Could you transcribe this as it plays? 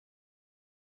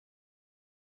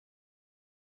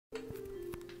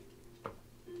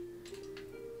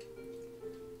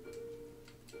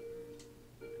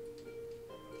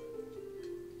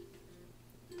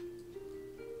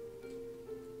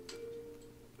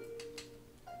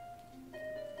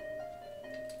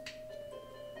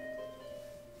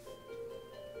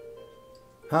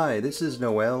Hi, this is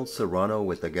Noel Serrano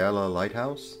with the Gala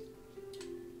Lighthouse.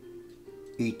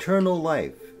 Eternal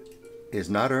life is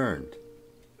not earned.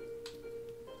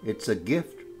 It's a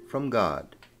gift from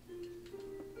God.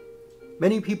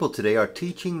 Many people today are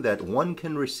teaching that one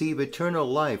can receive eternal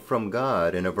life from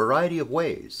God in a variety of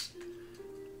ways,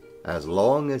 as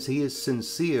long as he is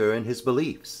sincere in his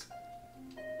beliefs.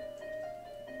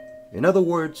 In other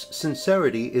words,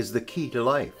 sincerity is the key to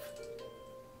life.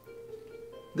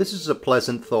 This is a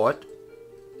pleasant thought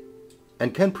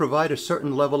and can provide a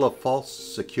certain level of false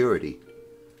security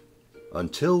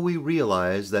until we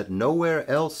realize that nowhere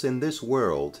else in this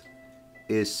world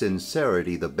is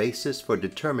sincerity the basis for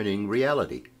determining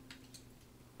reality.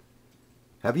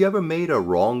 Have you ever made a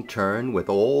wrong turn with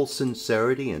all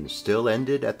sincerity and still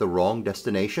ended at the wrong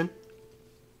destination?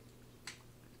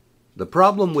 The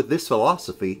problem with this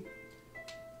philosophy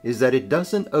is that it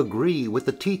doesn't agree with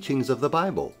the teachings of the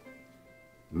Bible.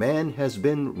 Man has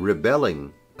been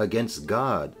rebelling against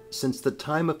God since the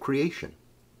time of creation.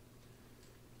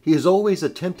 He has always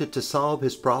attempted to solve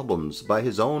his problems by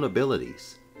his own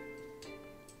abilities.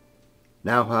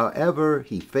 Now, however,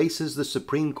 he faces the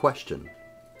supreme question: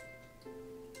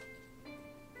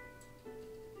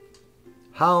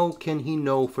 how can he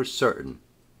know for certain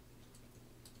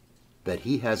that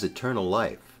he has eternal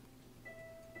life?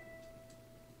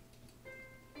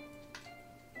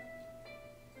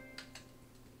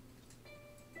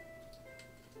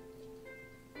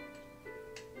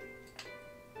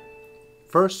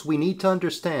 First, we need to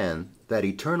understand that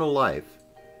eternal life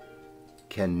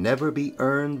can never be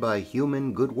earned by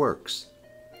human good works,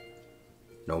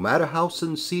 no matter how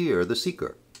sincere the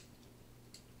seeker.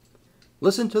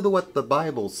 Listen to what the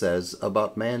Bible says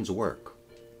about man's work.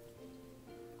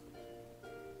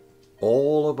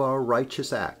 All of our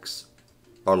righteous acts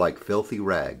are like filthy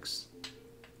rags.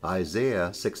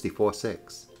 Isaiah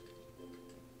 64:6.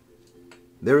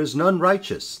 There is none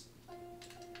righteous,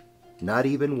 not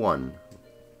even one.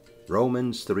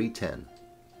 Romans 3:10.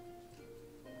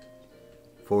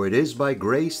 For it is by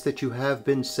grace that you have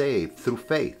been saved through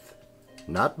faith,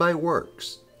 not by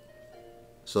works,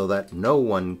 so that no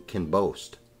one can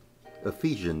boast.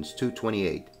 Ephesians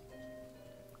 2:28.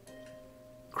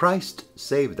 Christ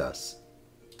saved us,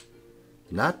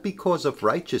 not because of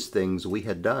righteous things we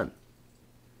had done,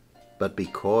 but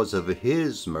because of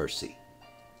his mercy.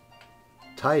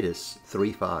 Titus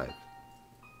 3:5.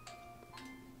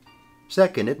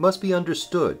 Second, it must be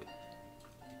understood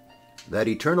that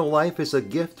eternal life is a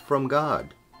gift from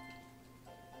God.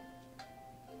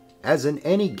 As in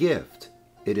any gift,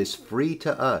 it is free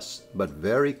to us, but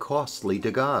very costly to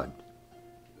God.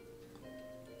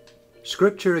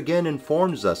 Scripture again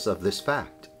informs us of this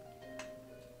fact.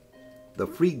 The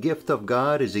free gift of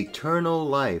God is eternal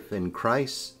life in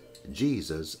Christ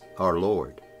Jesus our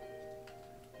Lord.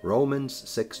 Romans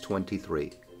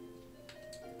 6:23.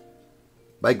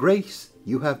 By grace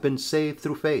you have been saved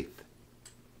through faith,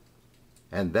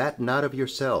 and that not of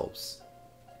yourselves.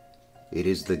 It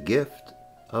is the gift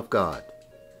of God.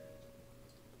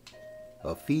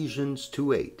 Ephesians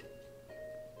 2:8.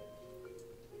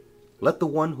 Let the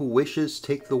one who wishes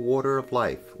take the water of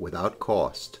life without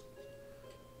cost.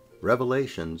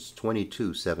 Revelations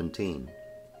 22:17.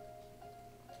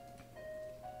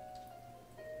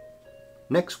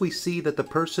 Next, we see that the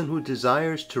person who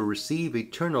desires to receive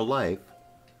eternal life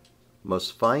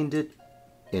must find it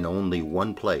in only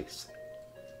one place.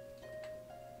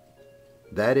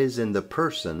 That is in the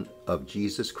person of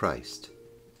Jesus Christ.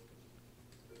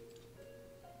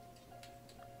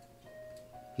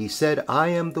 He said, I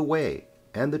am the way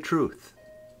and the truth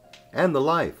and the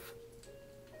life.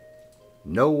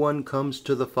 No one comes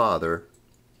to the Father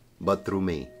but through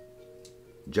me.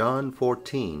 John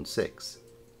 14:6.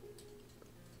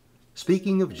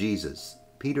 Speaking of Jesus,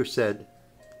 Peter said,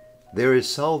 there is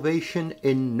salvation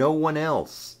in no one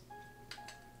else,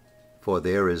 for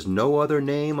there is no other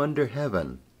name under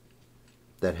heaven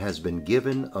that has been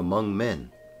given among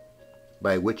men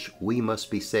by which we must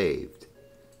be saved.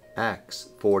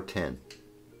 Acts 4:10.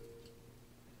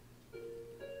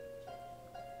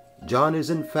 John is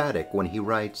emphatic when he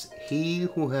writes, he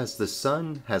who has the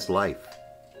Son has life,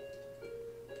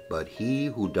 but he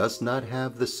who does not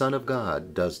have the Son of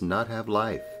God does not have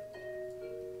life.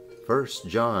 1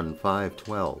 John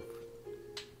 5:12.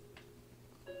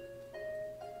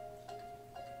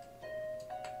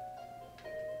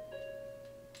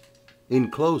 In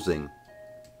closing,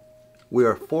 we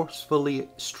are forcefully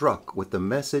struck with the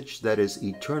message that is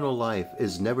eternal life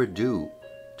is never due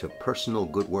to personal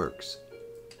good works.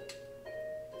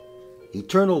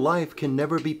 Eternal life can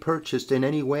never be purchased in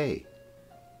any way.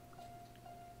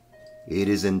 It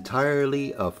is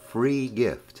entirely a free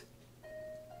gift.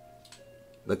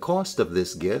 The cost of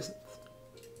this gift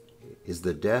is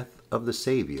the death of the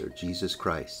Savior, Jesus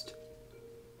Christ.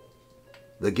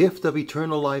 The gift of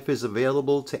eternal life is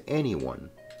available to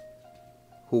anyone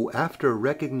who, after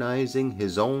recognizing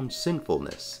his own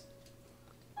sinfulness,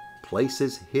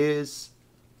 places his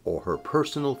or her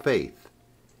personal faith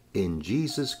in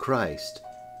Jesus Christ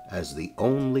as the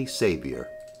only Savior.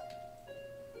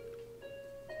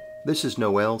 This is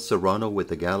Noel Serrano with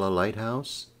the Gala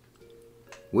Lighthouse,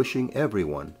 wishing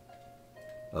everyone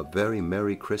a very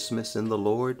Merry Christmas in the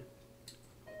Lord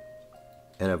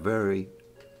and a very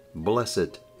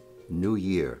blessed New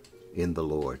Year in the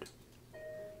Lord.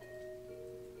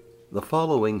 The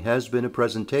following has been a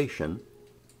presentation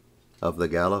of the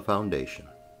Gala Foundation.